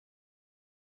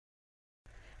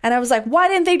And I was like, why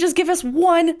didn't they just give us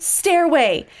one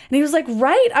stairway? And he was like,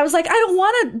 right? I was like, I don't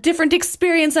want a different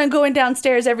experience on going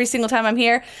downstairs every single time I'm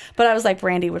here. But I was like,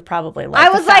 Brandy would probably like I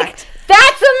was like,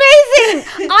 that's amazing.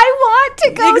 I want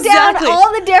to go down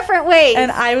all the different ways.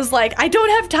 And I was like, I don't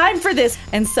have time for this.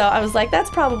 And so I was like, that's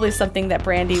probably something that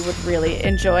Brandy would really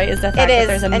enjoy, is the fact that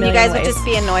there's a million and you guys ways. would just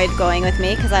be annoyed going with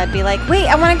me because I'd be like, wait,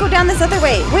 I want to go down this other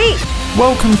way. Wait.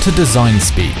 Welcome to Design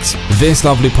Speaks. This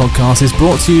lovely podcast is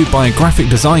brought to you by a graphic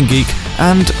design geek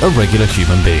and a regular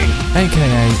human being,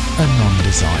 aka a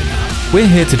non-designer. We're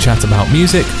here to chat about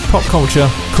music, pop culture,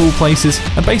 cool places,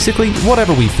 and basically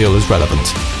whatever we feel is relevant.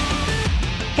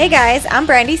 Hey guys, I'm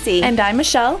Brandy C. And I'm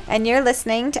Michelle. And you're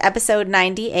listening to episode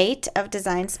 98 of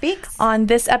Design Speaks. On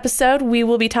this episode, we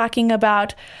will be talking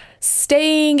about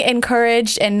staying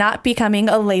encouraged and not becoming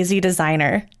a lazy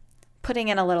designer. Putting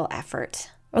in a little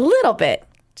effort. A little bit.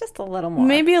 Just a little more.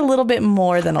 Maybe a little bit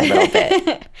more than a little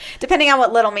bit. Depending on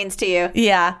what little means to you.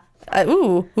 Yeah.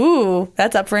 Ooh,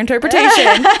 that's up for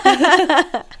interpretation.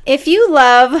 If you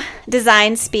love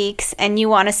Design Speaks and you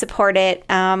want to support it,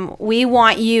 we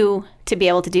want you to be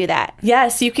able to do that.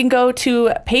 Yes, you can go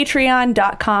to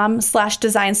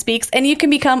patreon.com/designspeaks and you can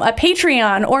become a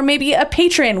Patreon or maybe a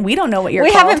patron. We don't know what you're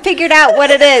called. We haven't figured out what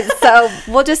it is, so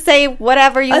we'll just say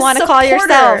whatever you want to call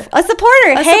yourself. A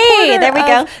supporter. Hey, there we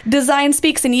go. Design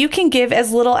Speaks, and you can give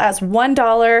as little as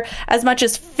 $1, as much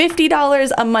as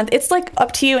 $50 a month. It's like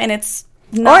up to you, and it's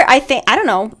not... Or I think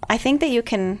that you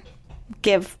can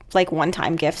give like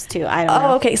one-time gifts too. I don't know.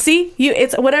 Oh, okay. See,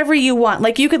 it's whatever you want.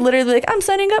 Like you could literally be like, I'm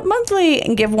signing up monthly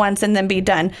and give once and then be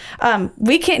done.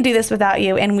 We can't do this without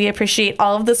you, and we appreciate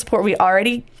all of the support we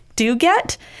already do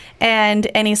get and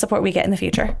any support we get in the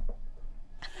future.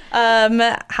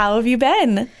 How have you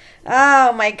been?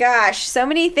 Oh my gosh, so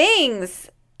many things.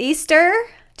 Easter.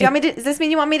 Does this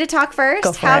mean you want me to talk first?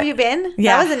 Go for How it. have you been?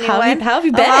 Yeah. That was a new one. How have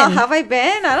you been? How have I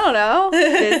been? I don't know.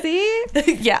 Busy?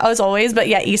 Yeah, as always. But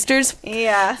yeah, Easter's...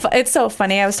 Yeah. It's so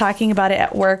funny. I was talking about it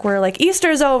at work. We're like,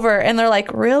 Easter's over. And they're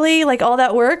like, really? Like all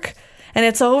that work? And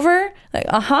it's over? Like,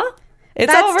 uh-huh.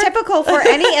 It's That's over. typical for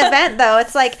any event, though.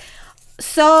 It's like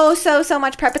so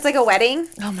much prep. It's like a wedding.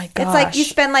 Oh, my gosh. It's like you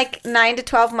spend like 9 to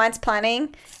 12 months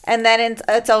planning, and then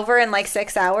it's over in like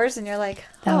 6 hours, and you're like,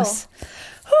 Whew.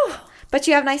 But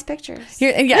you have nice pictures. Yeah,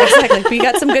 exactly. We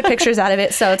got some good pictures out of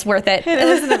it, so it's worth it. It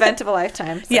was an event of a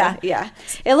lifetime. So, Yeah.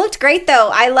 It looked great, though.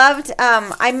 I loved,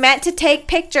 I meant to take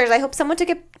pictures. I hope someone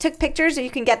took pictures, or you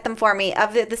can get them for me,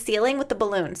 of the ceiling with the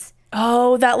balloons.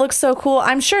 Oh, that looks so cool.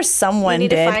 I'm sure someone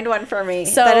did. You need to find one for me.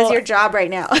 So, that is your job right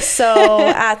now. So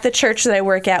at the church that I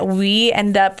work at, we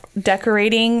end up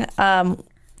decorating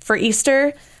for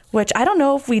Easter, which I don't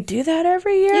know if we do that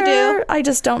every year. You do. I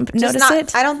just don't notice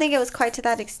it. I don't think it was quite to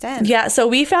that extent. Yeah, so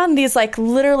we found these like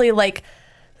literally like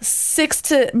 6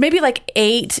 to maybe like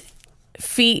 8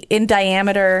 feet in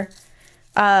diameter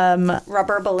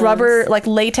rubber balloons. Rubber, like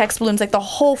latex balloons, like the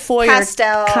whole foyer.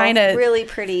 Pastel. Kind of really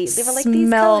pretty. They were like these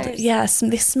colors. Yes,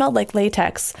 they smelled like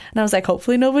latex. And I was like,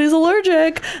 hopefully nobody's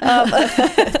allergic.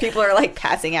 People are like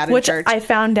passing out in Which church. I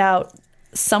found out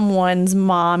someone's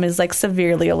mom is like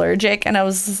severely allergic, and I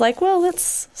was just like, well,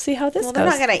 let's see how this goes. They're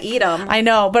not gonna eat them. I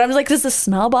know, but I was like, does the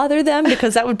smell bother them?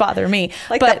 Because that would bother me.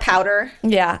 Like the powder.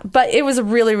 Yeah, but it was a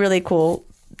really, really cool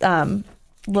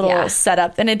little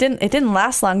setup, and it didn't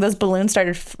last long. Those balloons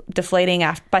started deflating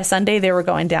by Sunday. They were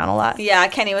going down a lot. Yeah,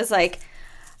 Kenny was like,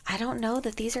 I don't know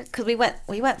that these are, because we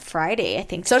went Friday, I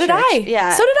think. So did I.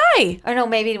 Yeah. So did I. Or no,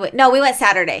 maybe we went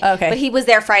Saturday. Okay. But he was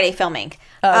there Friday filming.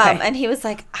 Oh, okay. And he was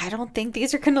like, I don't think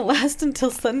these are going to last until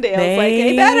Sunday. I was like,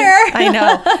 they better. I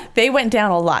know. They went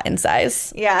down a lot in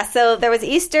size. Yeah. So there was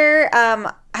Easter.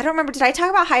 I don't remember. Did I talk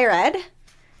about higher ed?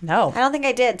 No. I don't think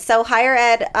I did. So higher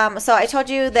ed. So I told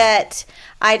you that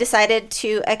I decided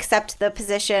to accept the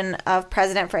position of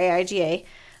president for AIGA.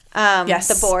 Yes.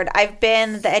 The board. I've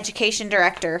been the education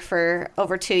director for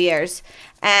over 2 years,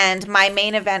 and my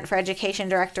main event for education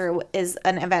director is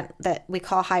an event that we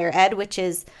call Higher Ed, which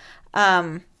is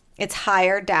it's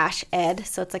higher-ed,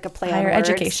 so it's like a play on words. Higher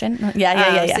education.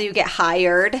 Yeah. So you get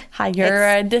hired.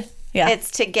 Hired. Yeah.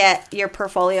 It's to get your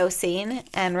portfolio seen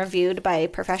and reviewed by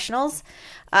professionals.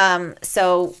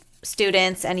 So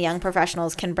students and young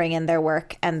professionals can bring in their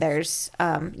work, and there's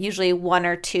usually 1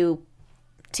 or 2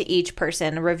 to each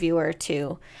person, a reviewer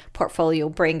to portfolio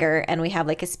bringer, and we have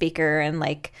like a speaker and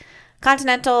like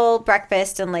continental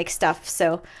breakfast and like stuff.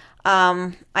 So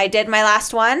I did my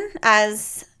last one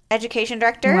as education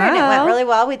director, and it went really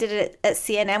well. We did it at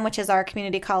CNM, which is our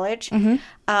community college.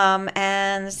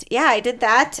 And yeah, I did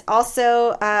that.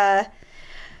 Also,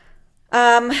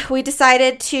 we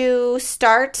decided to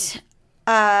start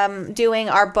doing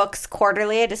our books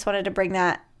quarterly. I just wanted to bring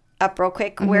that up real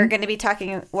quick. We're going to be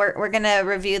talking. We're going to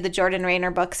review the Jordan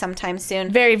Rayner book sometime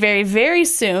soon. Very, very, very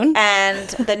soon. And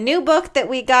the new book that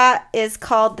we got is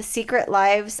called The Secret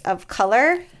Lives of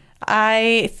Color.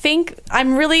 I think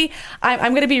I'm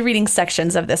going to be reading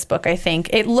sections of this book. I think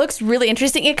it looks really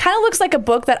interesting. It kind of looks like a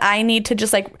book that I need to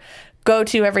just like go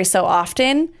to every so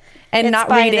often and It's not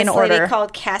by read in this order. lady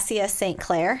called Cassia St.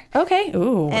 Clair. Okay.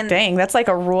 Ooh, And- dang. That's like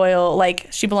a royal, like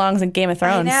she belongs in Game of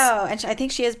Thrones. I know, and I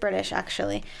think she is British,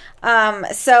 actually.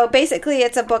 So basically,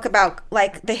 it's a book about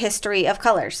like the history of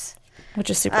colors. Which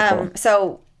is super cool.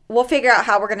 So we'll figure out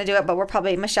how we're going to do it, but we're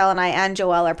probably Michelle and I and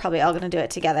Joelle are probably all going to do it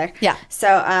together. Yeah. So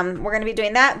we're going to be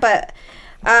doing that, but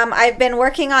I've been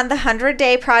working on the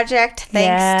 100-day project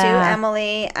thanks to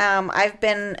Emily. I've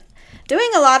been doing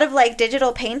a lot of like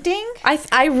digital painting.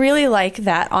 I really like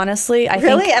that, honestly. I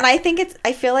feel like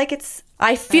it's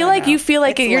I feel like you feel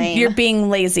like It's lame. you're being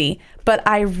lazy, but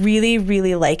I really,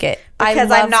 really like it.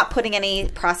 because I'm not putting any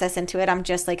process into it. I'm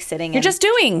just like sitting. You're just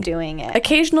doing it.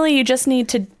 Occasionally, you just need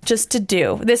to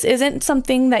do. This isn't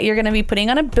something that you're going to be putting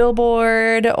on a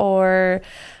billboard or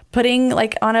putting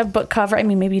like on a book cover. I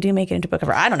mean, maybe you do make it into a book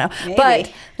cover. I don't know, Maybe.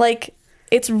 but like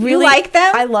it's really. like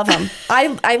them? I love them.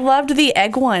 I loved the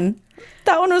egg one.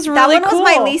 That one was really That one cool.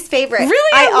 was my least favorite.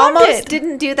 Really? I loved almost it.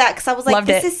 didn't do that because I was like, Loved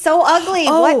this it. is so ugly.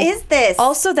 Oh, What is this?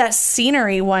 Also, that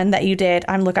scenery one that you did.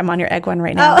 I'm on your egg one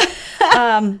right now.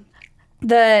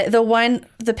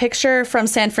 The picture from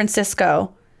San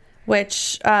Francisco,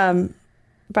 which,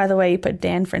 by the way, you put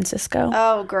Dan Francisco.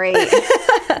 Oh, great.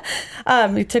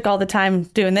 You took all the time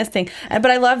doing this thing, but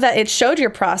I love that it showed your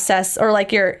process or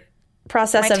like your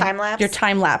process My of time-lapse? your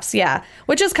time lapse, yeah,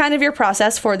 which is kind of your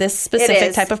process for this specific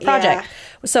is, type of project.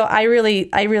 So I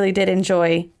really did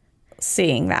enjoy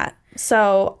seeing that.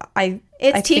 So I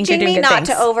It's think you're teaching doing me good not things.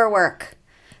 to overwork.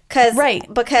 Right.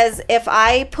 Because if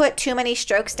I put too many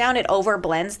strokes down, it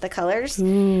overblends the colors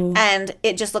and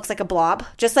it just looks like a blob.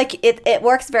 Just like it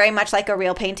works very much like a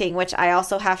real painting, which I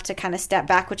also have to kind of step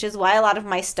back, which is why a lot of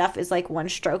my stuff is like one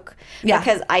stroke. Yeah.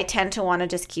 Because I tend to want to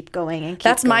just keep going and keep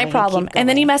That's my going problem. keep And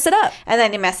then going. you mess it up. And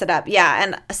then you mess it up. Yeah.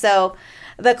 And so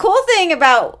the cool thing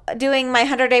about doing my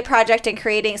 100-day project and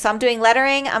creating, so I'm doing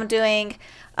lettering, I'm doing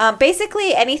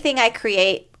basically anything I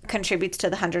create contributes to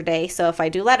the 100-day. So if I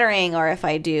do lettering or if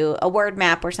I do a word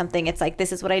map or something, it's like,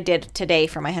 this is what I did today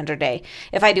for my 100-day.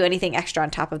 If I do anything extra on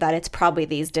top of that, it's probably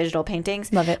these digital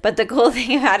paintings. Love it. But the cool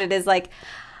thing about it is like,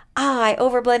 I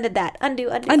overblended that. Undo.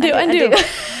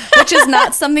 Which is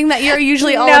not something that you're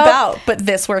usually all No. about, but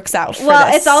this works out for Well,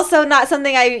 this. it's also not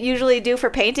something I usually do for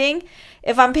painting.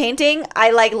 If I'm painting,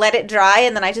 I like let it dry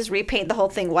and then I just repaint the whole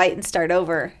thing white and start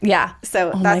over. Yeah.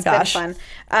 So Oh my that's been gosh.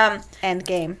 fun. End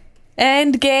game.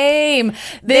 End game.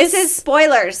 This is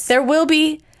spoilers. There will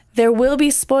be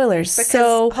spoilers. Because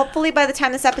So hopefully by the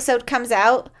time this episode comes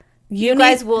out, you you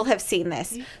guys need- will have seen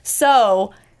this.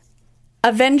 So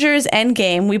Avengers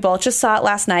Endgame, we both just saw it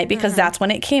last night because that's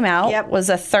when it came out. Yep. Was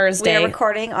a We Thursday. are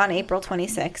recording on April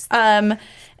 26th.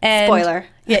 And Spoiler.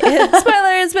 Yeah,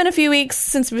 spoiler. It's been a few weeks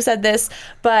since we said this,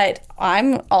 but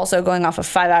I'm also going off of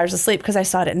 5 hours of sleep because I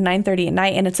saw it at 9:30 at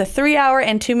night, and it's a 3-hour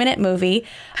and 2-minute movie.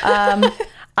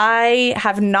 I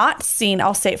have not seen.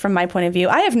 I'll say it from my point of view.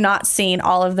 I have not seen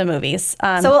all of the movies.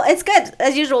 So it's good.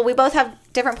 As usual, we both have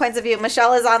different points of view.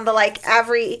 Michelle is on the like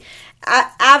average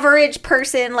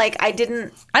person. Like I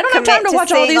don't have time to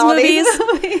watch all seeing these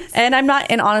movies. And I'm not.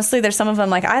 And honestly, there's some of them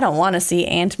like I don't want to see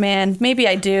Ant-Man. Maybe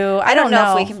I do. I don't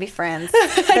know if we can be friends. I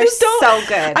They're just don't, so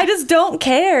good. I just don't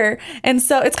care. And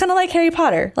so it's kind of like Harry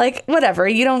Potter. Like whatever.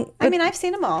 You don't. I mean, I've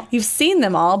seen them all. You've seen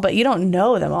them all, but you don't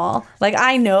know them all. Like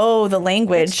I know the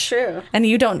language. It's true. And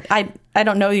you don't. I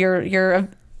don't know your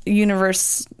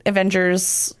universe,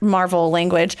 Avengers, Marvel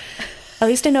language. At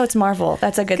least I know it's Marvel.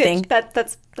 That's a good thing.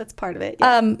 That's part of it.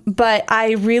 Yeah. But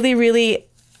I really, really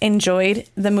enjoyed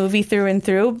the movie through and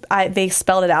through. They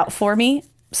spelled it out for me,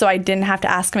 so I didn't have to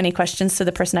ask many questions to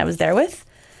the person I was there with.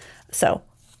 So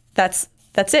that's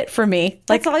it for me.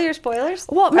 Like that's all your spoilers?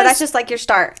 Well, or that's just like your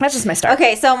start? that's just my start.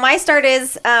 Okay, so my start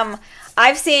is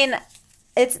I've seen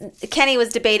Kenny was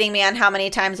debating me on how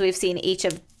many times we've seen each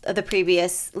of the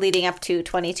previous leading up to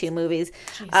 22 movies.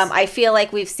 I feel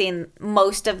like we've seen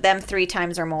most of them 3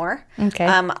 times or more. Okay.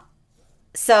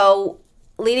 So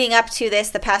leading up to this,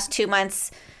 the past 2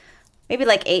 months, maybe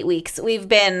like 8 weeks, we've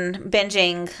been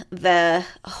binging the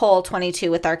whole 22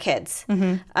 with our kids.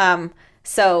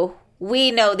 So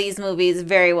we know these movies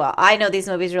very well. I know these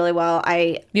movies really well.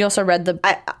 You also read the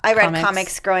I read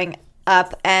comics growing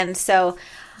up, and so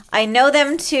I know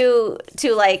them to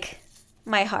like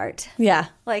my heart. Yeah.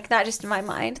 Like, not just in my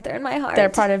mind, they're in my heart. They're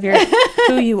part of your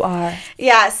who you are.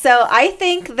 Yeah, so I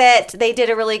think that they did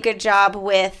a really good job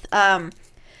with,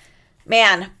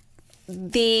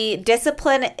 the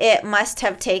discipline it must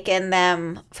have taken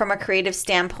them from a creative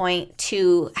standpoint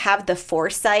to have the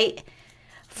foresight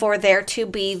for there to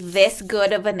be this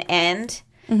good of an end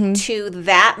to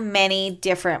that many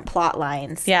different plot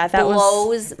lines. Yeah, that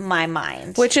blows my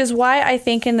mind. Which is why I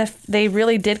think they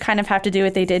really did kind of have to do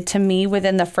what they did to me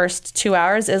within the first 2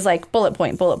 hours is like bullet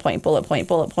point, bullet point, bullet point,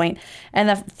 bullet point. And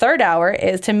the third hour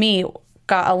is, to me,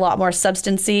 got a lot more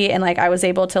substancy, and like I was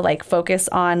able to like focus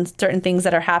on certain things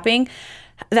that are happening,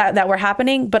 that were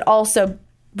happening, but also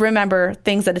remember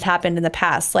things that had happened in the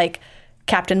past, like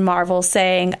Captain Marvel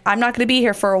saying, I'm not going to be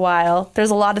here for a while.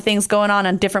 There's a lot of things going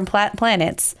on different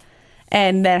planets.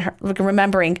 And then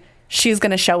remembering she's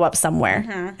going to show up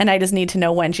somewhere. And I just need to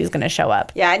know when she's going to show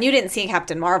up. Yeah, and you didn't see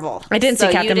Captain Marvel. I didn't see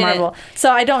Captain Marvel.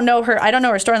 So I don't know her. I don't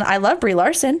know her story. I love Brie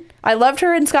Larson. I loved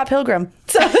her in Scott Pilgrim.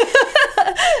 So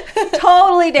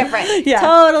totally different. Yeah.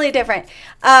 Totally different.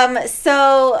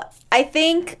 So I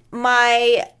think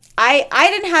I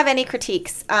didn't have any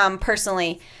critiques,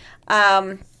 personally.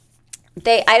 I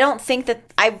don't think that,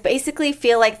 I basically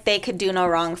feel like they could do no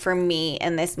wrong for me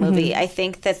in this movie. I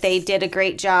think that they did a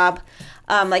great job.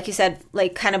 Like you said,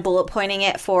 like kind of bullet pointing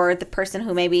it for the person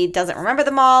who maybe doesn't remember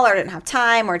them all or didn't have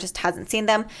time or just hasn't seen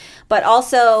them. But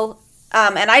also,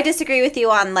 and I disagree with you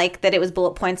on like that it was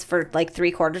bullet points for like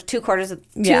 2/3 2/3.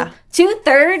 Yeah.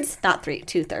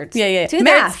 2/3.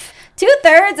 Math.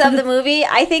 2/3 of the movie.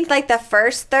 I think like the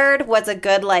first third was a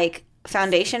good like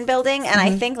foundation building, and I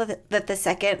think that the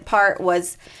second part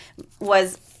was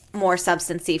more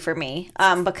substancy for me,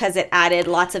 because it added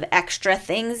lots of extra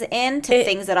things to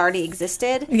things that already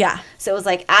existed. Yeah. So it was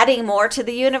like adding more to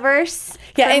the universe.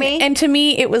 Yeah, for me. and to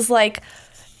me, it was like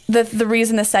the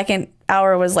reason the second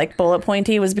hour was like bullet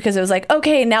pointy was because it was like,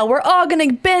 okay, now we're all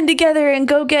gonna band together and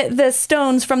go get the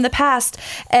stones from the past,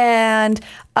 and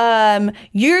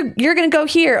you're gonna go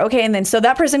here, okay, and then so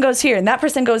that person goes here, and that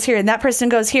person goes here, and that person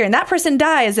goes here, and that person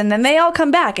dies, and then they all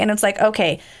come back, and it's like,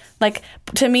 okay. Like,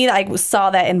 to me, I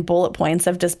saw that in bullet points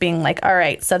of just being like, all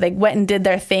right, so they went and did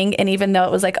their thing, and even though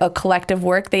it was like a collective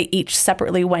work, they each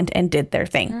separately went and did their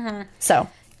thing. So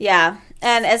yeah.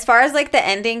 And as far as like the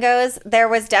ending goes, there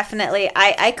was definitely,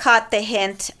 I caught the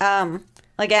hint.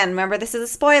 Again, remember, this is a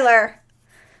spoiler.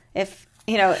 If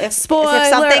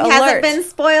something hasn't been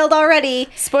spoiled already,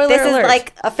 this is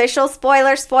like official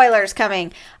spoilers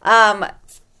coming.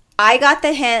 I got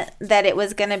the hint that it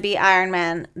was going to be Iron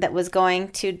Man that was going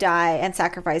to die and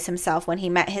sacrifice himself when he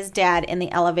met his dad in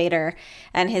the elevator.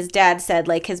 And his dad said,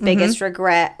 like, his biggest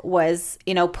regret was,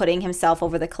 putting himself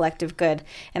over the collective good.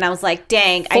 And I was like,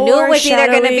 dang, I knew it was either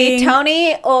going to be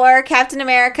Tony or Captain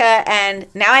America. And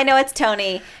now I know it's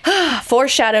Tony.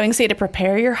 Foreshadowing, so you had to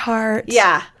prepare your heart.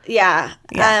 Yeah.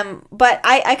 But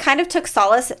I kind of took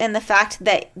solace in the fact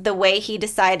that the way he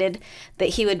decided that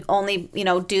he would only,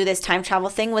 do this time travel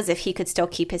thing was if he could still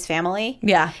keep his family.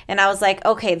 Yeah. And I was like,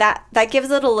 okay, that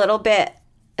gives it a little bit,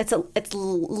 it's a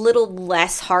little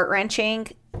less heart-wrenching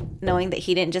knowing that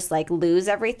he didn't just like lose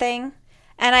everything.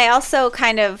 And I also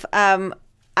kind of, I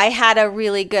had a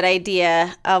really good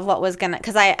idea of what was going to,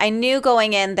 because I knew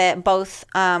going in that both,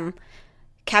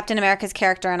 Captain America's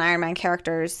character and Iron Man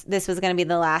characters, this was going to be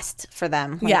the last for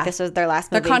them. Like, this was their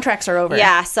last movie. Their contracts are over.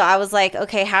 Yeah, so I was like,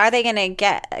 okay, how are they going to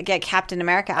get Captain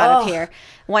America out of here?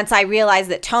 Once I realized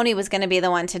that Tony was going to be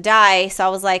the one to die, so I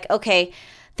was like, okay,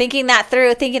 thinking that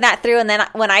through, and then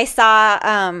when I saw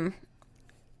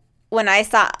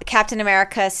Captain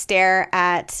America stare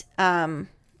at, oh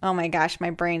my gosh, my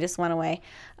brain just went away.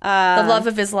 The love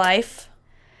of his life,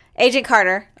 Agent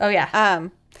Carter. Oh yeah.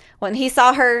 When he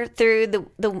saw her through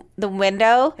the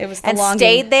window, it was and longing.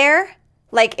 Stayed there,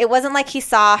 like it wasn't like he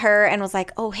saw her and was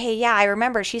like, "Oh, hey, yeah, I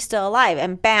remember, she's still alive."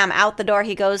 And bam, out the door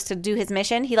he goes to do his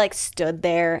mission. He like stood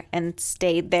there and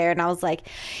stayed there, and I was like,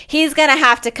 "He's gonna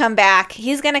have to come back.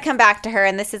 He's gonna come back to her,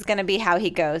 and this is gonna be how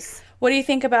he goes." What do you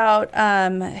think about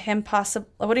him?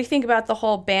 What do you think about the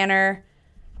whole Banner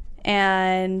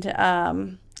and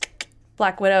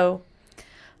Black Widow?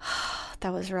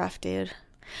 That was rough, dude.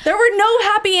 There were no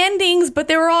happy endings, but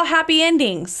they were all happy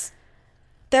endings.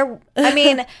 I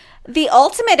mean, the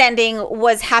ultimate ending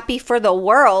was happy for the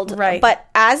world. Right. But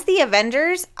as the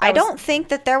Avengers, I don't think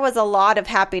that there was a lot of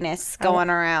happiness going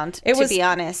around, to be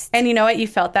honest. And you know what? You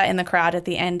felt that in the crowd at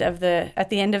the end of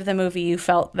the movie. You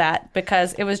felt that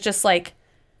because it was just like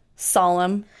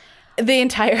solemn. The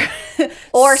entire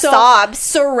Or sobs.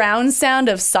 surround sound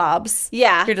of sobs.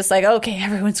 Yeah. You're just like, okay,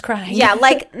 everyone's crying. Yeah,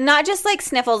 like not just like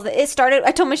sniffles. It started,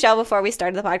 I told Michelle before we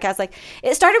started the podcast, like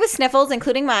it started with sniffles,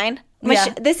 including mine.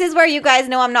 Yeah. This is where you guys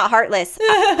know I'm not heartless.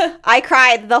 I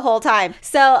cried the whole time.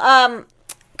 So,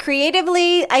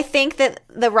 creatively, I think that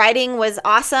the writing was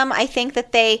awesome. I think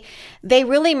that they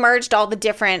really merged all the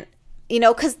different,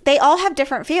 because they all have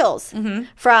different feels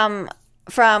from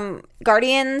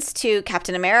Guardians to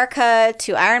Captain America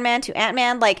to Iron Man to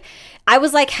Ant-Man. Like, I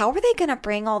was like, how are they going to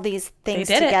bring all these things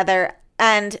together?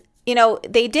 And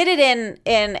they did it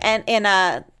in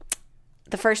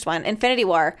the first one, Infinity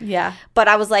War. Yeah. But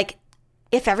I was like,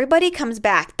 if everybody comes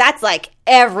back, that's like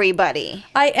everybody.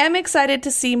 I am excited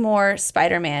to see more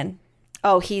Spider-Man.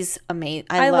 Oh, he's amazing.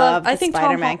 I love the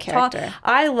Spider-Man character.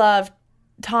 I love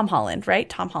Tom Holland, right?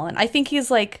 Tom Holland. I think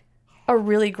he's like a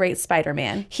really great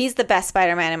Spider-Man. He's the best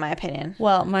Spider-Man in my opinion.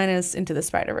 Well, mine is Into the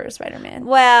Spider-Verse Spider-Man.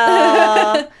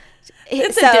 Well,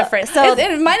 it's a difference.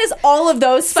 Mine is all of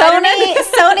those Spider-Man.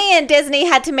 Sony and Disney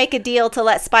had to make a deal to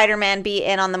let Spider-Man be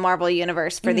in on the Marvel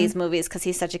Universe for these movies because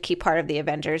he's such a key part of the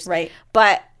Avengers. Right.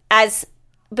 But as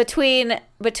between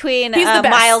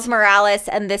Miles Morales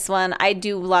and this one, I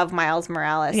do love Miles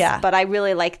Morales. Yeah. But I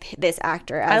really like this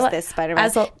actor as this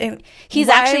Spider-Man. He's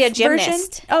live actually a gymnast.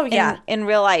 version? Oh, yeah. In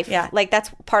real life. Yeah. Like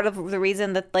that's part of the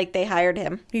reason that like they hired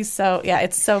him. It's so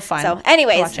fun. So to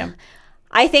anyways, watch him.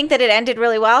 I think that it ended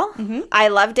really well. I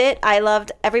loved it. I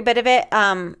loved every bit of it.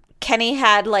 Kenny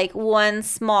had like one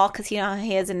small, because he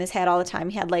is in his head all the time.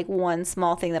 He had like one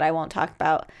small thing that I won't talk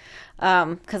about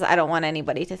because I don't want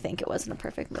anybody to think it wasn't a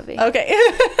perfect movie. Okay.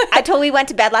 I totally went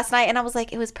to bed last night and I was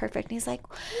like, it was perfect. And he's like,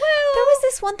 well, there was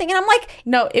this one thing. And I'm like,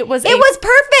 no, it was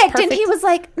perfect. And he was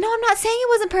like, no, I'm not saying it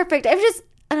wasn't perfect. I was just,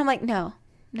 and I'm like, no.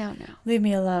 Leave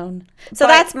me alone. So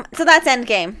that's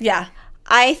Endgame. Yeah.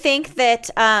 I think that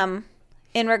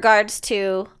in regards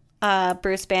to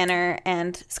Bruce Banner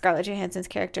and Scarlett Johansson's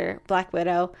character, Black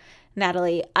Widow,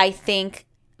 Natalie, I think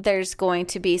there's going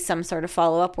to be some sort of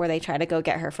follow-up where they try to go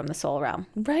get her from the Soul Realm.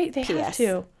 Right, they have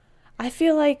to. I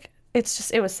feel like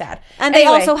it was sad. And they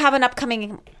also have an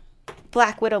upcoming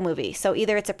Black Widow movie. So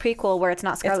either it's a prequel where it's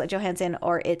not Scarlett Johansson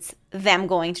or it's them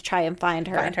going to try and find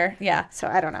her. Yeah. So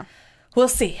I don't know. We'll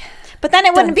see. But then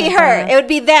it wouldn't be her. It would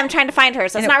be them trying to find her.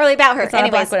 So it's not really about her.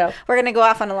 Anyways, we're going to go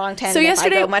off on a long tangent. So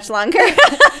yesterday, if I go much longer.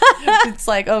 It's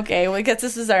like, okay, well, I guess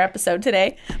this is our episode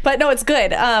today. But no, it's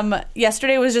good.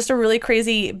 Yesterday was just a really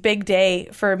crazy big day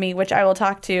for me, which I will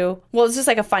talk to. Well, it's just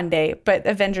like a fun day, but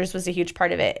Avengers was a huge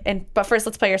part of it. But first,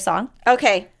 let's play your song.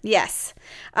 Okay, yes.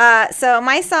 So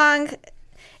my song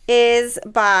is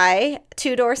by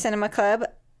Two Door Cinema Club.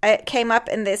 It came up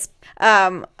in this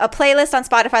a playlist on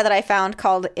Spotify that I found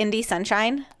called Indie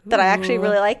Sunshine that I actually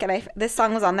really like, and this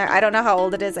song was on there. I don't know how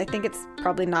old it is. I think it's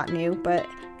probably not new, but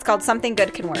it's called Something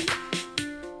Good Can Work.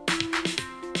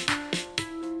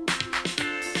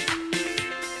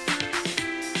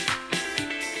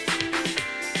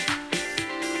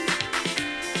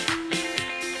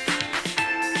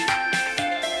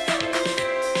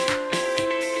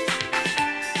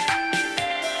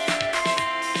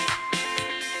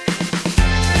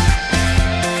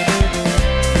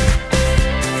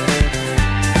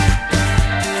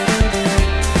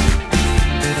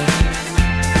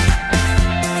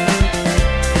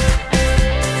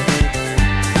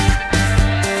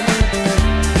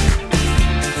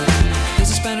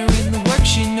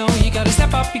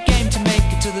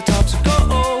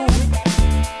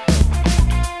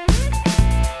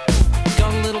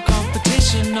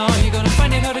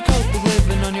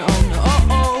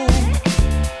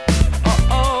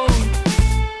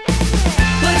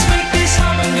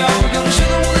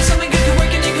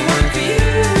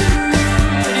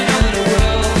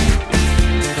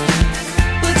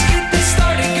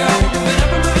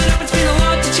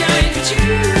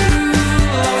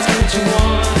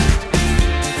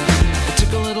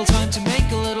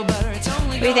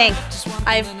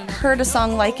 I've heard a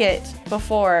song like it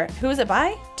before. Who is it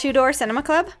by? Two Door Cinema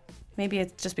Club. Maybe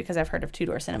it's just because I've heard of Two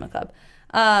Door Cinema Club.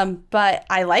 But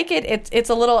I like it. It's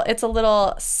a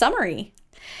little summery.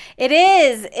 It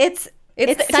is. It's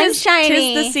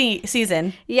sunshiny. Tis the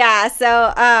season. Yeah.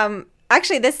 So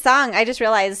actually, this song, I just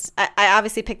realized I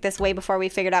obviously picked this way before we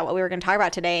figured out what we were going to talk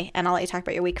about today, and I'll let you talk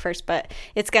about your week first. But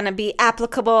it's going to be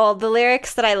applicable. The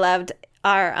lyrics that I loved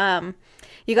are.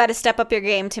 You got to step up your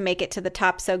game to make it to the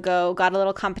top, so go. Got a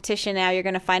little competition now. You're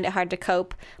going to find it hard to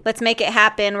cope. Let's make it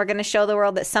happen. We're going to show the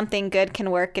world that something good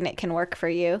can work, and it can work for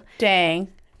you. Dang.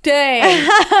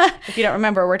 If you don't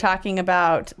remember, we're talking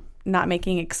about not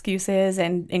making excuses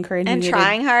and encouraging And you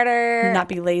trying to harder. not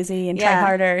be lazy and Yeah. try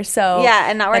harder. So Yeah,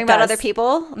 and not worrying it about does. other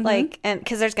people. Like, and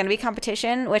because there's going to be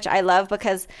competition, which I love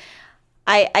because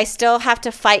I still have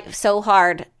to fight so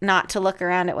hard not to look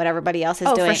around at what everybody else is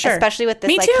Oh, for doing, sure. especially with this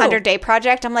Me like too. 100-day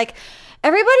project. I'm like,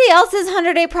 everybody else's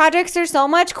 100-day projects are so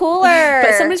much cooler.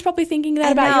 But somebody's probably thinking that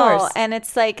I about know, yours. and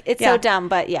it's like it's Yeah. so dumb,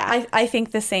 but yeah. I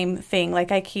think the same thing.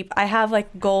 Like I have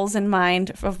like goals in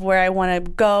mind of where I want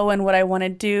to go and what I want to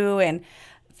do and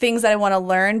things that I want to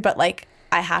learn, but like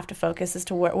I have to focus as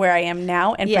to where I am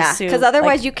now and Yeah, pursue. because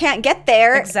otherwise like, you can't get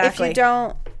there if Exactly. you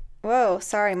don't. Whoa,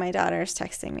 sorry, my daughter's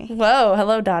texting me. whoa,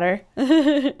 hello, daughter.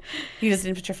 You just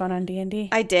didn't put your phone on D&D.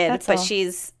 I did, That's but all.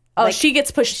 she's she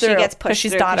gets pushed through. she gets 'cause pushed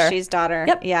she's through 'cause daughter. she's daughter.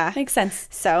 Yep. Yeah, Makes sense.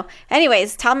 So,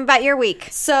 anyways, tell me about your week.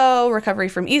 So recovery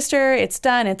from Easter, it's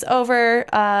done, it's over,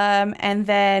 and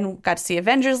then got to see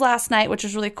Avengers last night, which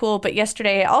was really cool. But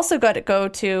yesterday, I also got to go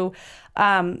to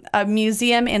a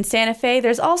museum in Santa Fe.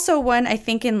 There's also one, I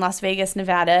think, in Las Vegas,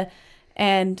 Nevada,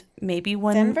 and maybe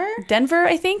one Denver.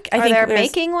 I think. Are they there's-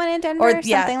 making one in Denver or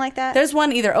something like that? There's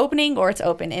one either opening or it's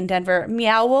open in Denver.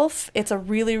 Meow Wolf. It's a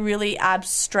really, really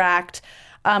abstract,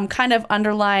 kind of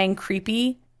underlying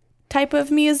creepy type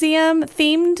of museum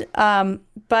themed,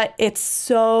 but it's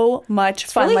so much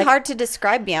fun. Really Like, hard to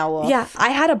describe Meow Wolf. yeah, I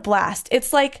had a blast.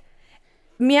 It's like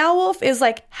Meow Wolf is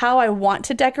like how I want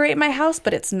to decorate my house,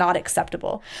 but it's not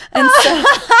acceptable. And so,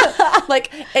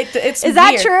 like, it's Is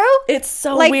that weird. true? It's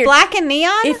so like weird. black and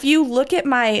neon. If you look at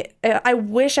I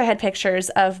wish I had pictures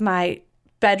of my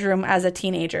bedroom as a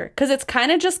teenager because it's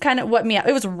kind of what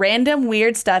it was random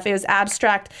weird stuff. It was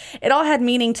abstract. It all had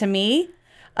meaning to me,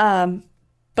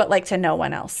 but like to no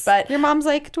one else. But Your mom's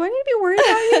like, do I need to be worried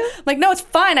about you? like, no, it's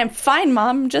fine. I'm fine,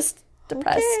 Mom. I'm just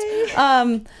depressed.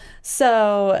 Okay.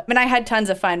 So, I mean, I had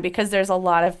tons of fun because there's a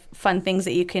lot of fun things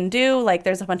that you can do. Like,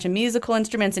 there's a bunch of musical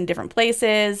instruments in different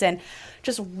places and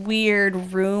just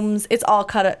weird rooms. It's all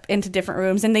cut up into different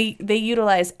rooms, and they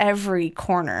utilize every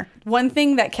corner. One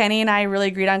thing that Kenny and I really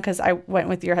agreed on, because I went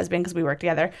with your husband because we work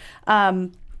together,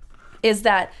 is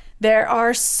that there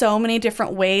are so many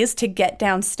different ways to get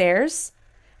downstairs.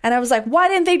 And I was like, why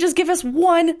didn't they just give us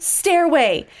one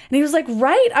stairway? And he was like,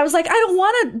 right? I was like, I don't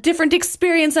want a different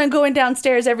experience on going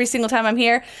downstairs every single time I'm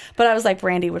here. But I was like,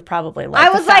 Brandy would probably like I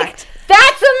was like,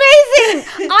 that's amazing.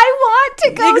 I want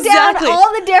to go Exactly. down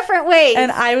all the different ways.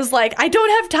 and I was like, I don't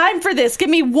have time for this. Give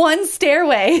me one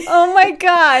stairway. Oh my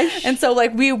gosh. And so,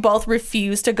 like, we both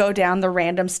refused to go down the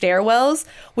random stairwells.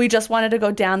 We just wanted to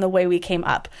go down the way we came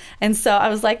up. And so I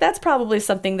was like, that's probably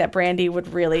something that Brandy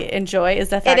would really enjoy, is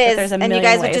the fact It that is. there's a And million you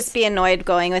guys ways. would just be annoyed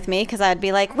going with me because I'd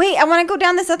be like, wait, I want to go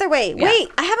down this other way. Wait,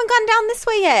 I haven't gone down this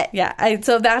way yet. Yeah,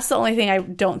 so that's the only thing I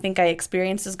don't think I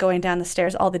experienced is going down the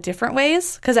stairs all the different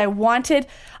ways, because I wanted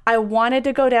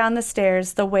to go down the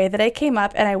stairs the way that I came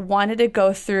up, and I wanted to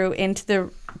go through into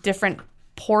the different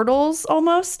portals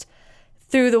almost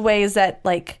through the ways that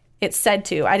like it said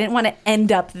to. I didn't want to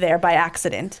end up there by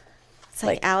accident. It's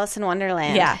like Alice in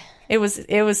Wonderland. Yeah, it was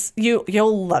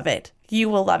you'll love it. You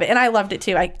will love it, and I loved it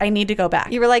too. I need to go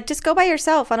back. You were like, just go by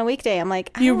yourself on a weekday. I'm like,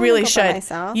 I You don't wanna really go by should.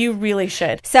 myself. You really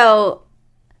should. So,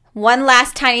 one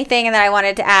last tiny thing, and then I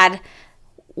wanted to add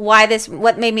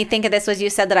what made me think of this was you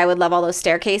said that I would love all those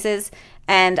staircases.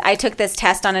 And I took this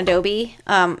test on Adobe,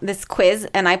 this quiz,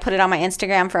 and I put it on my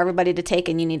Instagram for everybody to take,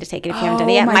 and you need to take it if you haven't done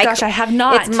it yet. Oh my gosh, I have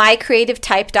not. It's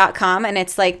mycreativetype.com, and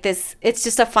it's like this, it's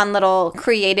just a fun little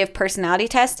creative personality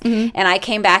test. And I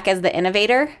came back as the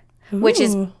innovator. Which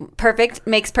is perfect,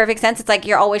 makes perfect sense. It's like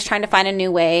you're always trying to find a new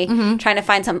way, trying to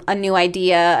find a new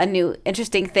idea, a new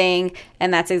interesting thing,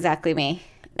 and that's exactly me.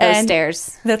 Those And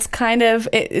stairs. That's kind of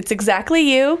it's exactly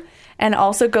you, and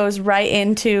also goes right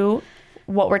into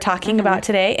what we're talking about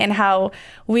today and how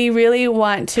we really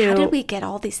want to. How did we get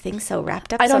all these things so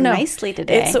wrapped up I don't so know. nicely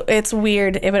today? It's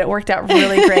weird, but it worked out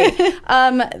really great.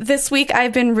 This week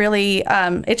I've been really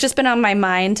it's just been on my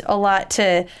mind a lot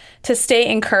to stay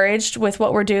encouraged with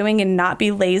what we're doing and not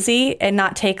be lazy and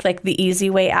not take like the easy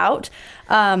way out.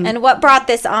 And what brought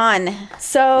this on,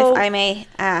 So if I may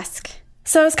ask?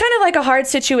 So it's kind of like a hard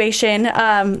situation.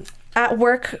 At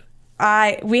work,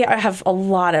 we have a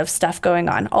lot of stuff going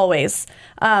on always.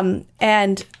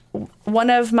 And one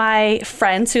of my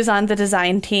friends who's on the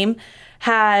design team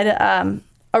had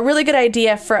a really good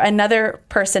idea for another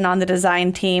person on the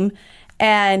design team.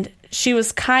 And she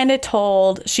was kind of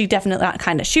told, she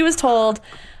was told,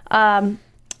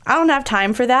 I don't have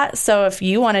time for that. So if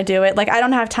you want to do it, like I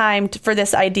don't have time for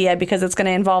this idea because it's going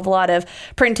to involve a lot of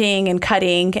printing and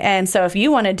cutting. And so if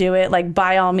you want to do it, like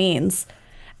by all means.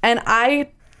 And I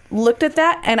looked at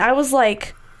that and I was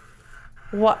like,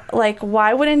 what, like,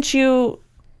 why wouldn't you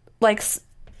like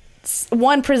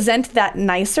one, present that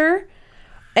nicer,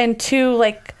 and two,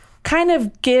 like kind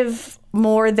of give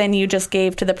more than you just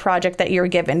gave to the project that you're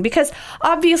given, because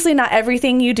obviously not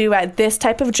everything you do at this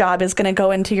type of job is going to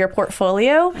go into your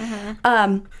portfolio.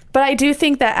 But I do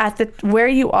think that at where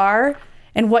you are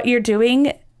and what you're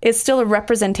doing is still a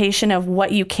representation of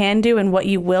what you can do and what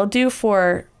you will do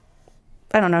for,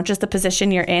 I don't know, just the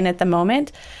position you're in at the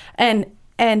moment. And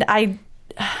I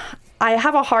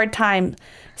have a hard time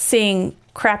seeing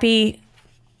crappy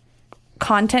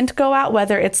content go out,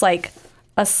 whether it's like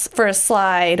for a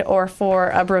slide or for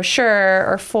a brochure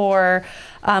or for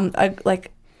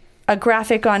a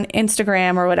graphic on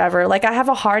Instagram or whatever. Like, I have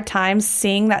a hard time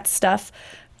seeing that stuff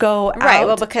go out. Right.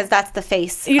 Well, because that's the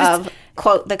face of,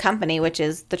 quote, the company, which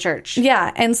is the church.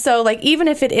 Yeah. And so, like, even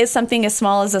if it is something as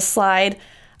small as a slide,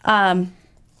 I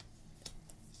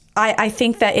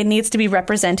think that it needs to be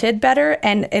represented better.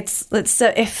 And it's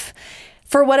if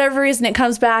for whatever reason it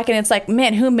comes back and it's like,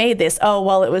 man, who made this? Oh,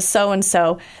 well, it was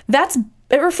so-and-so.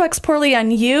 It reflects poorly on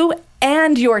you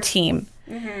and your team.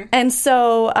 And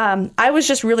so I was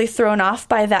just really thrown off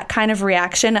by that kind of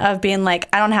reaction of being like,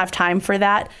 I don't have time for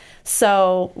that.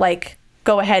 So, like,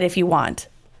 go ahead if you want.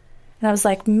 And I was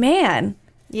like, man.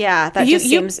 Yeah, that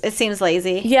seems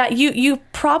lazy. Yeah, you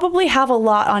probably have a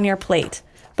lot on your plate,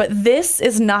 but this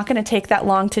is not going to take that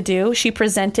long to do. She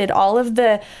presented all of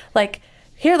the, like,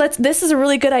 this is a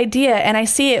really good idea, and I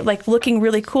see it, like, looking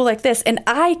really cool like this, and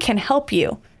I can help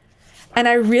you. And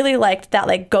I really liked that,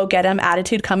 like, go get 'em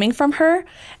attitude coming from her,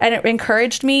 and it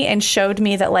encouraged me and showed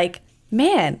me that, like,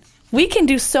 man, we can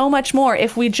do so much more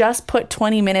if we just put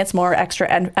 20 minutes more extra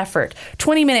effort,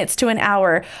 20 minutes to an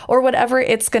hour, or whatever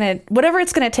it's gonna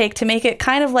take to make it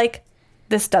kind of like,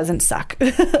 this doesn't suck.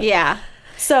 Yeah.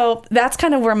 So that's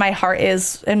kind of where my heart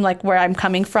is and, like, where I'm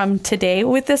coming from today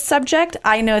with this subject.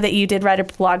 I know that you did write a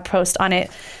blog post on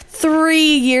it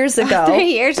 3 years ago. 3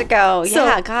 years ago. So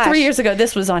Yeah, gosh. 3 years ago,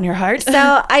 this was on your heart.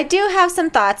 So I do have some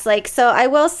thoughts. Like, so I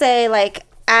will say, like,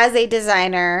 as a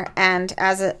designer and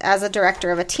as a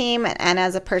director of a team, and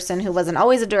as a person who wasn't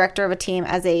always a director of a team,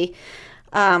 as a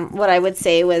what I would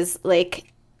say was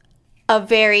like a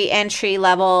very entry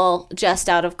level, just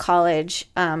out of college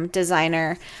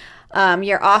designer,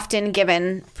 you're often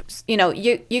given,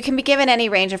 you can be given any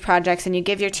range of projects, and you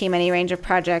give your team any range of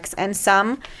projects, and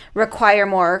some require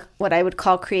more what I would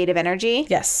call creative energy.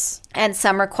 Yes. And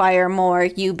some require more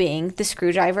you being the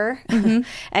screwdriver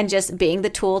and just being the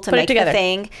tool to make the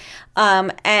thing.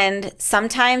 And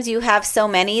sometimes you have so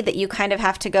many that you kind of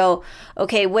have to go,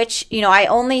 okay, I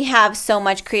only have so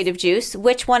much creative juice.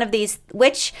 Which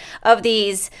of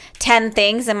these 10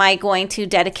 things am I going to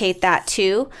dedicate that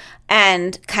to?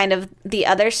 And kind of the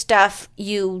other stuff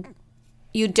you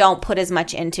don't put as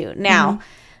much into. Now,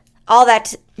 all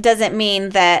that doesn't mean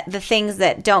that the things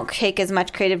that don't take as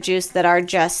much creative juice, that are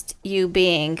just you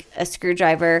being a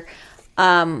screwdriver,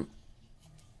 that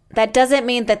doesn't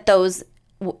mean that those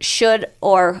should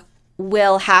or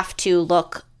will have to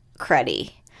look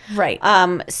cruddy. Right.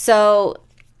 So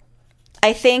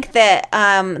I think that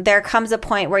there comes a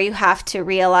point where you have to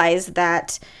realize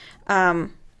that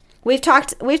we've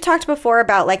talked before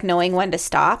about, like, knowing when to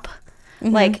stop.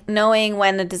 Like, knowing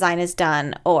when the design is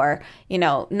done, or,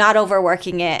 not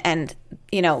overworking it, and,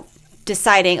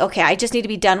 deciding, okay, I just need to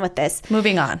be done with this.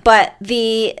 Moving on. But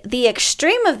the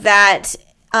extreme of that,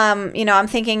 I'm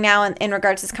thinking now in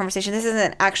regards to this conversation, this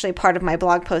isn't actually part of my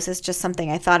blog post. It's just something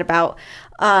I thought about.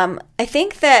 I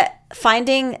think that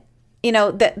finding,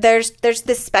 that there's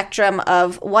this spectrum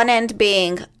of one end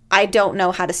being, I don't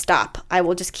know how to stop. I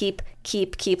will just keep,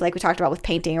 like we talked about with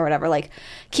painting or whatever, like,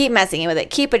 keep messing with it,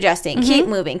 keep adjusting, keep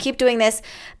moving, keep doing this.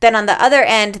 Then on the other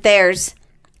end, there's,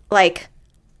 like,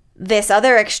 this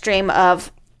other extreme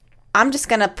of, I'm just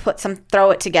going to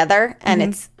throw it together, and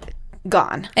it's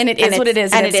gone. And it is what it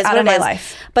is, and it's out of my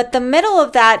life. But the middle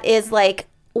of that is, like,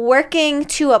 working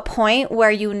to a point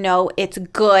where it's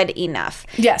good enough.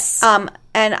 Yes.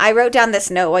 And I wrote down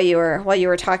this note while you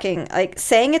were talking, like,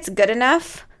 saying it's good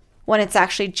enough when it's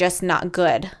actually just not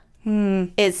good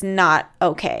is not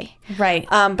okay. Right.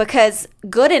 Because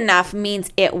good enough means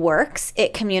it works,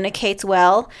 it communicates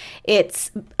well,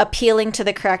 it's appealing to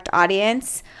the correct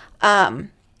audience,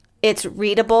 it's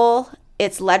readable,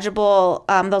 it's legible.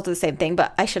 Those are the same thing,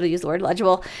 but I should have used the word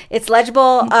legible. It's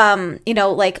legible.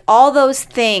 Like, all those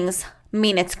things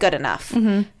mean it's good enough.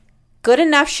 Good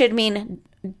enough should mean,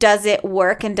 does it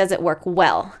work, and does it work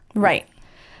well? Right.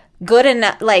 Good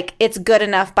enough, like, it's good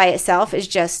enough by itself is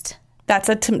just,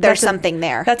 there's something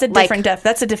there. That's a different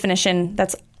that's a definition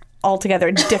that's altogether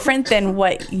different than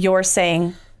what you're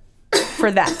saying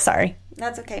for that. Sorry.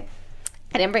 That's okay.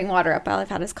 I didn't bring water up. All I've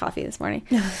had is coffee this morning.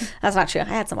 That's not true. I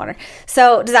had some water.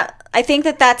 So I think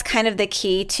that that's kind of the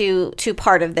key to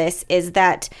part of this, is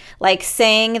that like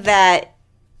saying that,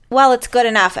 well, it's good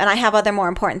enough and I have other more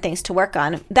important things to work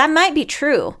on. That might be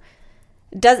true.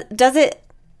 Does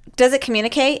it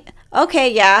communicate?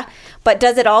 Okay, yeah. But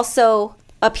does it also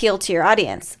appeal to your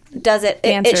audience? Does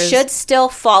it should still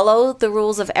follow the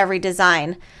rules of every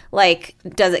design. Like,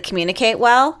 does it communicate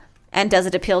well? And does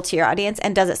it appeal to your audience?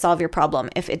 And does it solve your problem?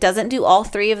 If it doesn't do all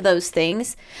three of those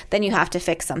things, then you have to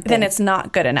fix something. Then it's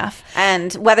not good enough.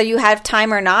 And whether you have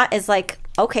time or not is like,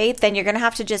 okay, then you're going to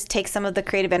have to just take some of the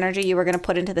creative energy you were going to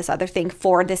put into this other thing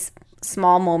for this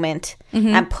small moment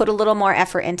and put a little more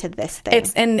effort into this thing.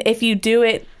 And if you do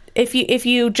it, if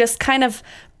you just kind of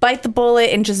bite the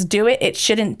bullet and just do it, it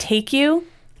shouldn't take you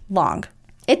long.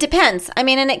 It depends. I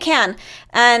mean, and it can.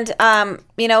 And,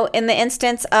 in the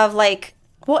instance of like,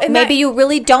 well, maybe you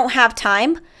really don't have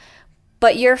time,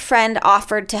 but your friend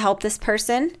offered to help this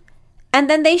person, and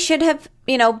then they should have,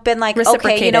 been like,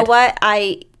 okay, you know what?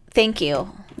 I thank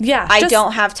you. Yeah. I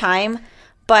don't have time,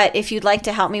 but if you'd like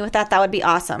to help me with that, that would be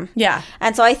awesome. Yeah.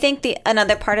 And so I think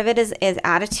another part of it is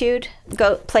attitude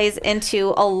plays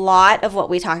into a lot of what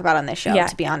we talk about on this show,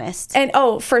 to be honest. And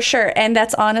for sure. And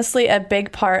that's honestly a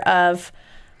big part of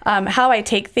how I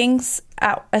take things,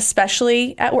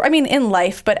 especially at work. I mean, in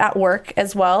life, but at work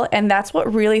as well. And that's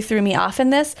what really threw me off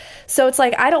in this. So it's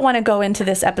like, I don't want to go into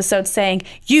this episode saying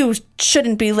you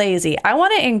shouldn't be lazy. I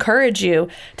want to encourage you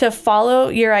to follow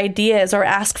your ideas or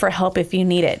ask for help if you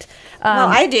need it. Well,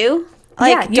 I do.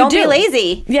 Like, don't be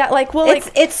lazy. Yeah. Like, well,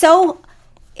 it's so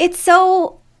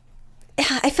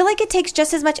I feel like it takes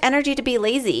just as much energy to be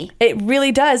lazy. It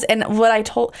really does. And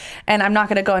and I'm not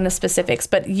going to go into specifics,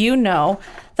 but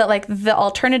that like the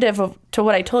alternative to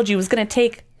what I told you was going to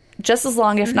take just as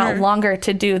long, if not longer,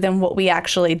 to do than what we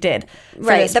actually did.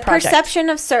 Right. The perception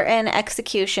of certain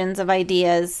executions of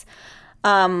ideas,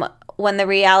 when the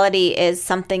reality is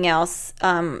something else,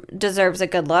 deserves a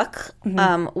good look.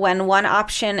 When one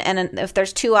option, and if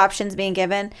there's two options being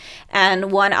given,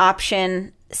 and one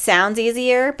option sounds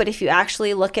easier, but if you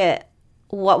actually look at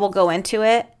what will go into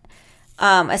it,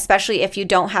 especially if you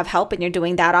don't have help and you're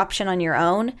doing that option on your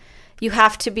own, you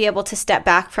have to be able to step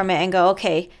back from it and go,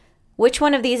 okay, which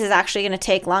one of these is actually going to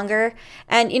take longer?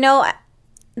 And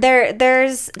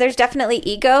there's definitely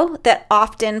ego that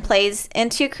often plays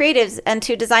into creatives and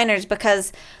to designers,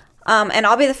 because and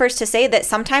I'll be the first to say that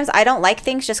sometimes I don't like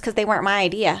things just because they weren't my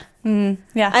idea.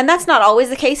 Yeah. And that's not always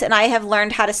the case. And I have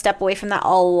learned how to step away from that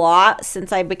a lot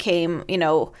since I became,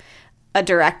 a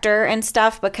director and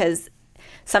stuff, because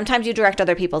sometimes you direct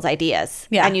other people's ideas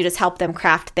and you just help them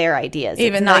craft their ideas.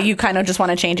 Even though you kind of just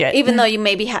want to change it. Even though you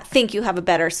maybe think you have a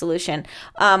better solution.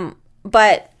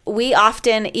 But we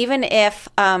often, even if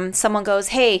someone goes,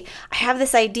 hey, I have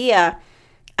this idea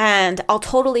and I'll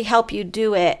totally help you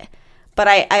do it, but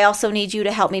I also need you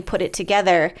to help me put it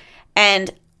together.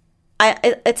 And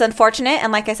it's unfortunate.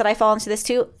 And like I said, I fall into this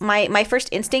too. My first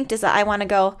instinct is that I want to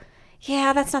go,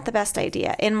 yeah, that's not the best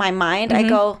idea. In my mind, I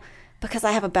go, because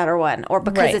I have a better one, or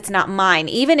because it's not mine.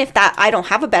 Even if that I don't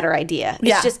have a better idea.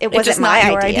 It wasn't my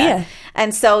idea.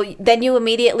 And so then you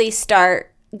immediately start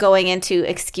going into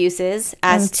excuses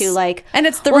as to like, and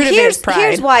it's the root of it is pride.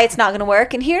 Here's why it's not going to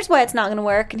work, and here's why it's not going to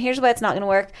work, and here's why it's not going to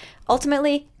work.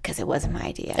 Ultimately, because it wasn't my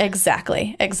idea.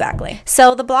 Exactly.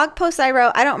 So the blog post I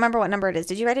wrote, I don't remember what number it is.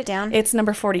 Did you write it down? It's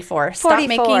number 44. Stop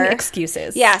making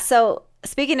excuses. Yeah. So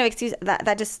speaking of excuses,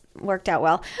 that just worked out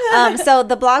well. So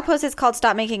the blog post is called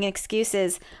 "Stop Making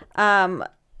Excuses."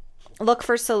 Look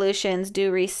for solutions,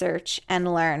 do research,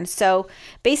 and learn. So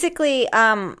basically,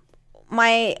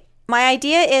 my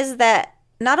idea is that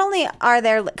not only are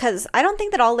there, because I don't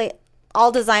think that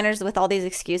all designers with all these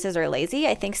excuses are lazy.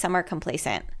 I think some are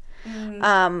complacent.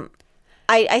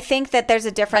 I think that there's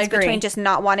a difference between just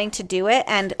not wanting to do it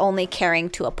and only caring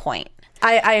to a point.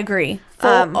 I agree.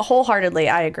 Wholeheartedly,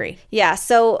 I agree. Yeah.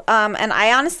 So, and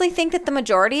I honestly think that the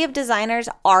majority of designers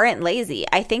aren't lazy.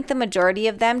 I think the majority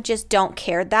of them just don't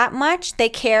care that much. They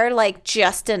care like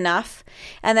just enough.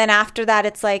 And then after that,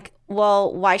 it's like,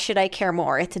 well, why should I care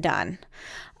more? It's done.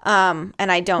 And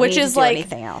I don't need to do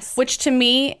anything else. Which to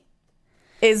me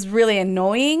is really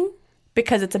annoying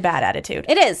because it's a bad attitude.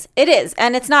 It is.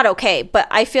 And it's not okay. But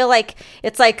I feel like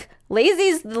it's like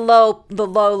lazy's the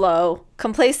low.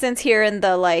 Complacence here in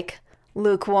the like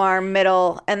lukewarm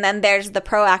middle. And then there's the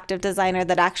proactive designer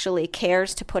that actually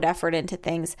cares to put effort into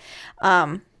things.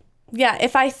 Yeah.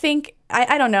 If I think,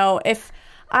 I don't know, if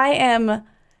I'm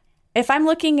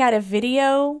looking at a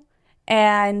video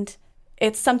and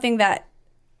it's something that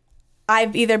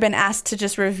I've either been asked to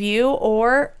just review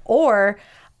or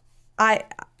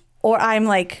or I'm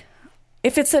like,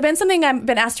 if it's been something I've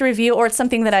been asked to review or it's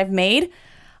something that I've made,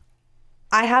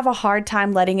 I have a hard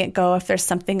time letting it go if there's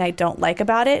something I don't like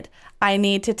about it. I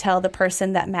need to tell the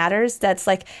person that matters that's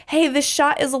like, hey, this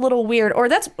shot is a little weird, or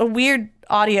that's a weird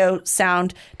audio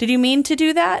sound. Did you mean to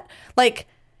do that? Like,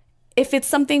 if it's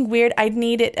something weird, I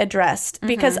need it addressed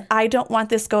because I don't want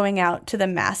this going out to the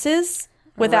masses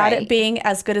without it being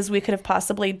as good as we could have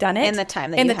possibly done it in the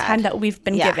time that time that we've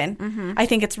been given. I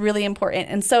think it's really important.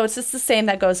 And so it's just the same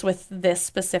that goes with this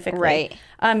specifically.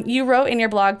 Right. You wrote in your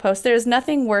blog post, there's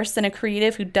nothing worse than a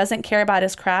creative who doesn't care about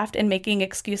his craft and making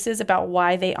excuses about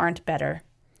why they aren't better.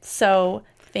 So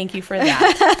thank you for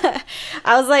that.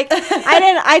 I was like,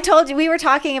 I told you, we were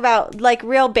talking about like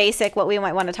real basic what we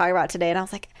might want to talk about today. And I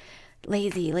was like,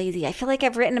 lazy. I feel like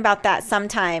I've written about that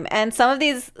sometime. And some of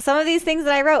these things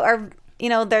that I wrote are,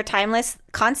 they're timeless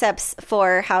concepts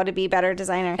for how to be a better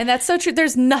designer. And that's so true.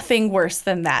 There's nothing worse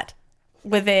than that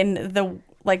within the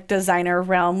like designer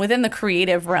realm, within the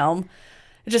creative realm.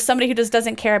 Just somebody who just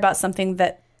doesn't care about something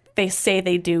that they say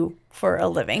they do for a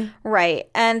living. Right.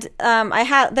 And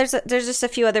there's just a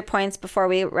few other points before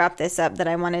we wrap this up that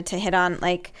I wanted to hit on.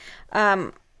 Like,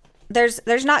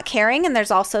 there's not caring, and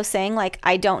there's also saying like,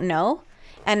 I don't know,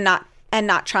 and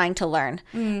not trying to learn.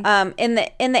 In the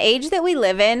age that we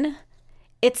live in,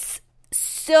 it's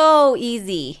so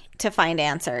easy to find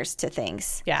answers to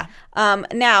things. Yeah.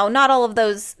 Now, not all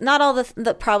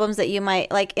the problems that you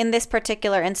might, like in this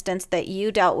particular instance that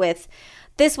you dealt with,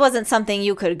 this wasn't something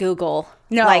you could Google.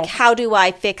 No. Like, how do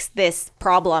I fix this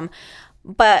problem?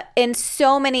 But in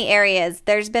so many areas,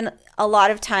 there's been a lot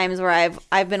of times where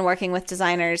I've been working with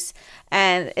designers,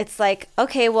 and it's like,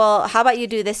 okay, well, how about you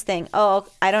do this thing? Oh,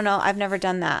 I don't know. I've never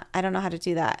done that. I don't know how to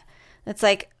do that. It's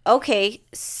like, okay,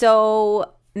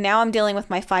 so now I'm dealing with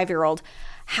my 5-year-old.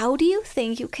 How do you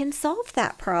think you can solve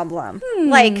that problem?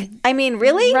 Like, I mean,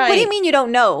 really? Right. What do you mean you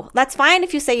don't know? That's fine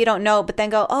if you say you don't know, but then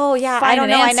go, oh, yeah, I don't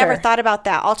know. I never thought about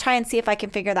that. I'll try and see if I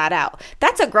can figure that out.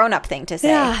 That's a grown-up thing to say.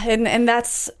 Yeah, and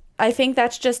I think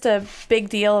that's just a big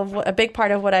deal, a big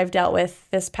part of what I've dealt with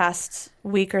this past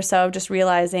week or so, just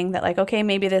realizing that, like, okay,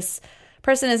 maybe this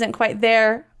person isn't quite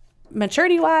there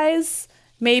maturity-wise.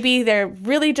 Maybe they're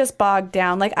really just bogged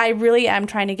down. Like, I really am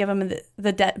trying to give them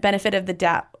the benefit of the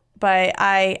doubt. But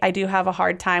I do have a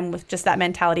hard time with just that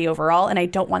mentality overall, and I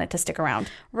don't want it to stick around.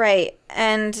 Right.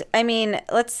 And, I mean,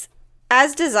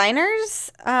 as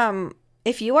designers,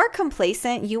 if you are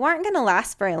complacent, you aren't going to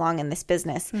last very long in this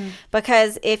business.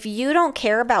 Because if you don't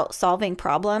care about solving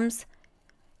problems,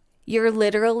 you're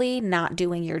literally not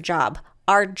doing your job.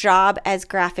 Our job as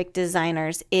graphic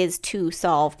designers is to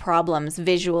solve problems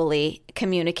visually,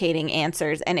 communicating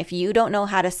answers. And if you don't know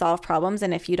how to solve problems,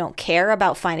 and if you don't care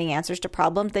about finding answers to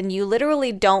problems, then you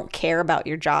literally don't care about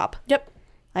your job. Yep.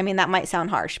 I mean, that might sound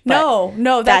harsh, but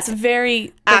no, that's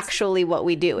actually what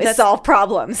we do is solve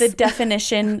problems. The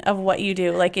definition of what you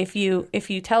do. Like, if you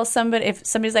tell somebody, if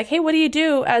somebody's like, hey, what do you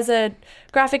do as a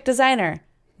graphic designer?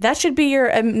 That should be your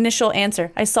initial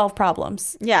answer. I solve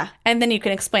problems. Yeah. And then you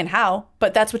can explain how,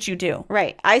 but that's what you do.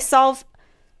 Right. I solve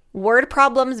word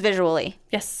problems visually.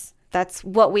 Yes. That's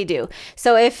what we do.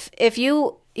 So if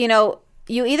you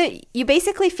you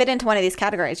basically fit into one of these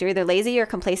categories. You're either lazy, you're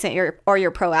complacent, or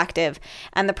you're proactive.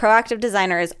 And the proactive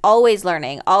designer is always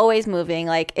learning, always moving.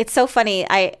 Like, it's so funny.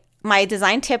 My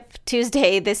Design Tip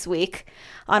Tuesday this week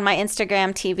on my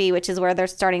Instagram TV, which is where they're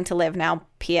starting to live now.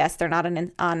 P.S. They're not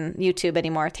on YouTube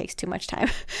anymore. It takes too much time.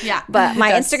 Yeah. But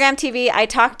my Instagram TV, I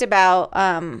talked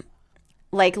about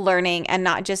like learning and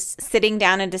not just sitting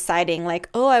down and deciding like,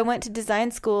 oh, I went to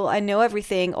design school, I know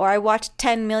everything, or I watched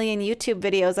 10 million YouTube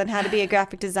videos on how to be a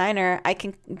graphic designer. I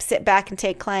can sit back and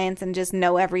take clients and just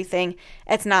know everything.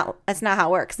 That's not how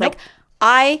it works. Nope. Like,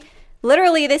 I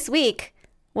literally this week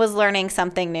was learning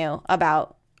something new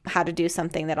about how to do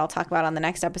something that I'll talk about on the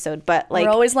next episode. But like,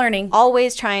 we're always learning,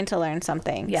 always trying to learn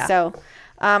something. Yeah. So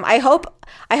I hope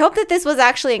that this was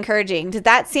actually encouraging. Did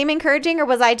that seem encouraging, or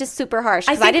was I just super harsh?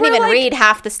 Because I didn't even read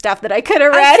half the stuff that I could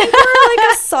have read. I think we're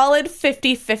like a solid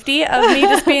 50-50 of me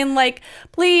just being like,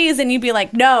 please, and you'd be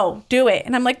like, no, do it.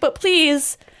 And I'm like, but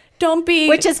please, don't be.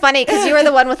 Which is funny because you were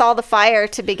the one with all the fire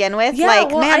to begin with. Yeah, like,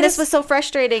 well, man, this was so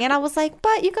frustrating. And I was like,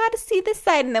 but you got to see this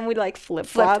side. And then we like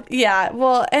flip-flop. Yeah.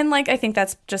 Well, and like, I think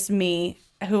that's just me,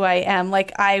 who I am.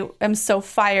 Like, I am so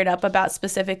fired up about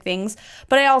specific things,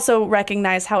 but I also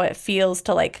recognize how it feels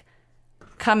to like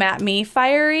come at me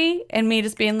fiery and me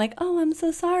just being like, oh, I'm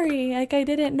so sorry. Like, I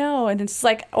didn't know. And it's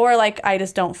like, or like, I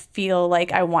just don't feel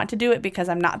like I want to do it because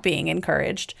I'm not being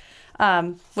encouraged,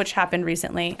 which happened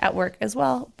recently at work as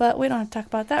well. But we don't have to talk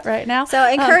about that right now. So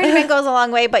encouragement goes a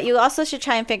long way, but you also should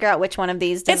try and figure out which one of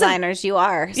these designers you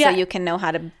are so you can know how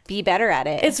to be better at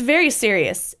it. It's very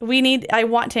serious. I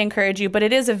want to encourage you, but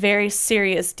it is a very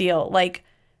serious deal. Like,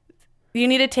 you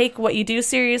need to take what you do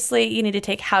seriously. You need to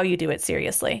take how you do it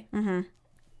seriously. Mm-hmm.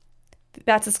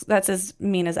 That's as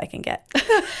mean as I can get.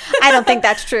 I don't think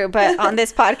that's true, but on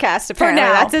this podcast, apparently,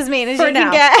 that's as mean as you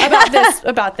can get.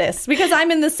 about this, because I'm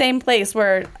in the same place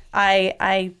where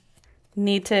I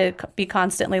need to be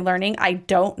constantly learning. I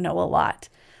don't know a lot.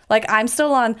 Like, I'm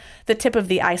still on the tip of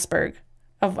the iceberg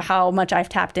of how much I've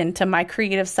tapped into my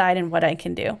creative side and what I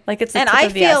can do. Like, it's the tip of the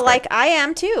iceberg. And I feel like I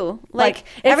am too. Like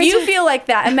if you feel like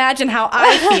that, imagine how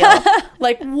I feel.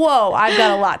 Like, whoa, I've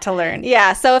got a lot to learn.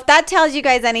 Yeah. So if that tells you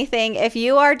guys anything, if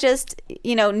you are just,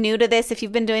 new to this, if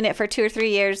you've been doing it for 2 or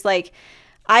 3 years, like,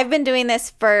 I've been doing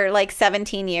this for like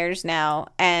 17 years now,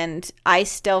 and I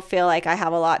still feel like I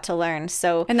have a lot to learn.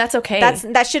 So, and that's okay.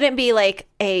 That shouldn't be like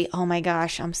oh my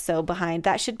gosh, I'm so behind.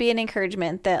 That should be an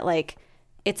encouragement that, like,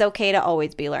 it's okay to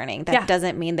always be learning. That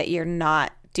doesn't mean that you're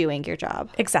not doing your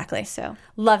job. Exactly. So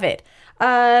love it.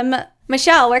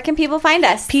 Michelle, where can people find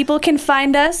us? People can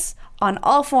find us on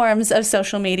all forms of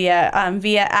social media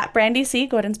via @BrandyC.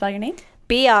 Go ahead and spell your name.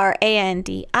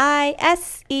 BRANDISEA.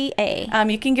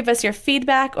 You can give us your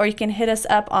feedback, or you can hit us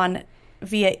up on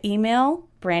via email,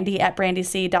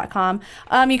 brandy@brandyc.com.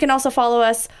 You can also follow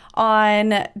us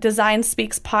on Design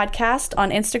Speaks Podcast on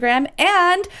Instagram.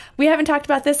 And we haven't talked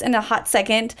about this in a hot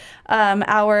second.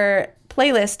 Our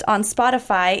playlist on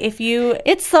Spotify.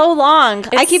 It's so long.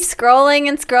 I keep scrolling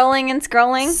and scrolling and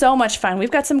scrolling. So much fun.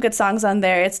 We've got some good songs on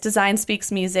there. It's Design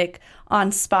Speaks Music on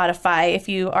Spotify, if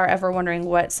you are ever wondering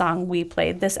what song we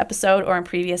played this episode or in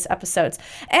previous episodes.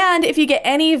 And if you get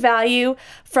any value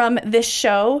from this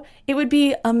show, it would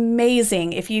be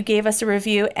amazing if you gave us a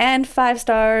review and 5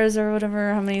 stars or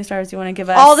whatever, how many stars you want to give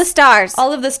us. All the stars.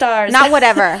 All of the stars. Not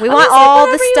whatever. We want all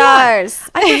the stars.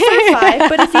 I prefer 5,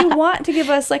 but if you want to give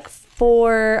us like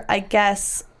 4, I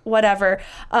guess, whatever,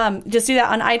 just do that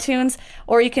on iTunes,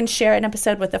 or you can share an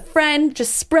episode with a friend.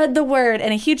 Just spread the word.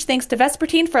 And a huge thanks to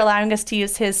Vespertine for allowing us to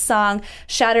use his song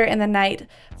Shatter in the Night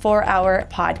for our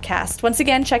podcast. Once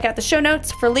again, check out the show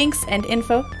notes for links and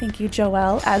info. Thank you,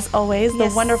 Joelle, as always,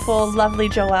 the wonderful, lovely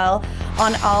Joelle,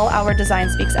 on all our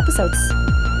Design Speaks episodes.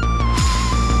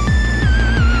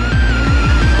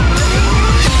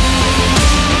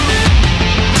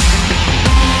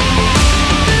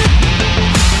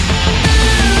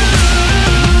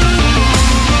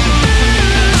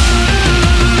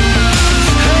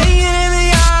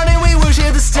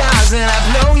 And I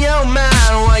blow your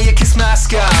mind while you kiss my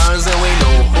scar.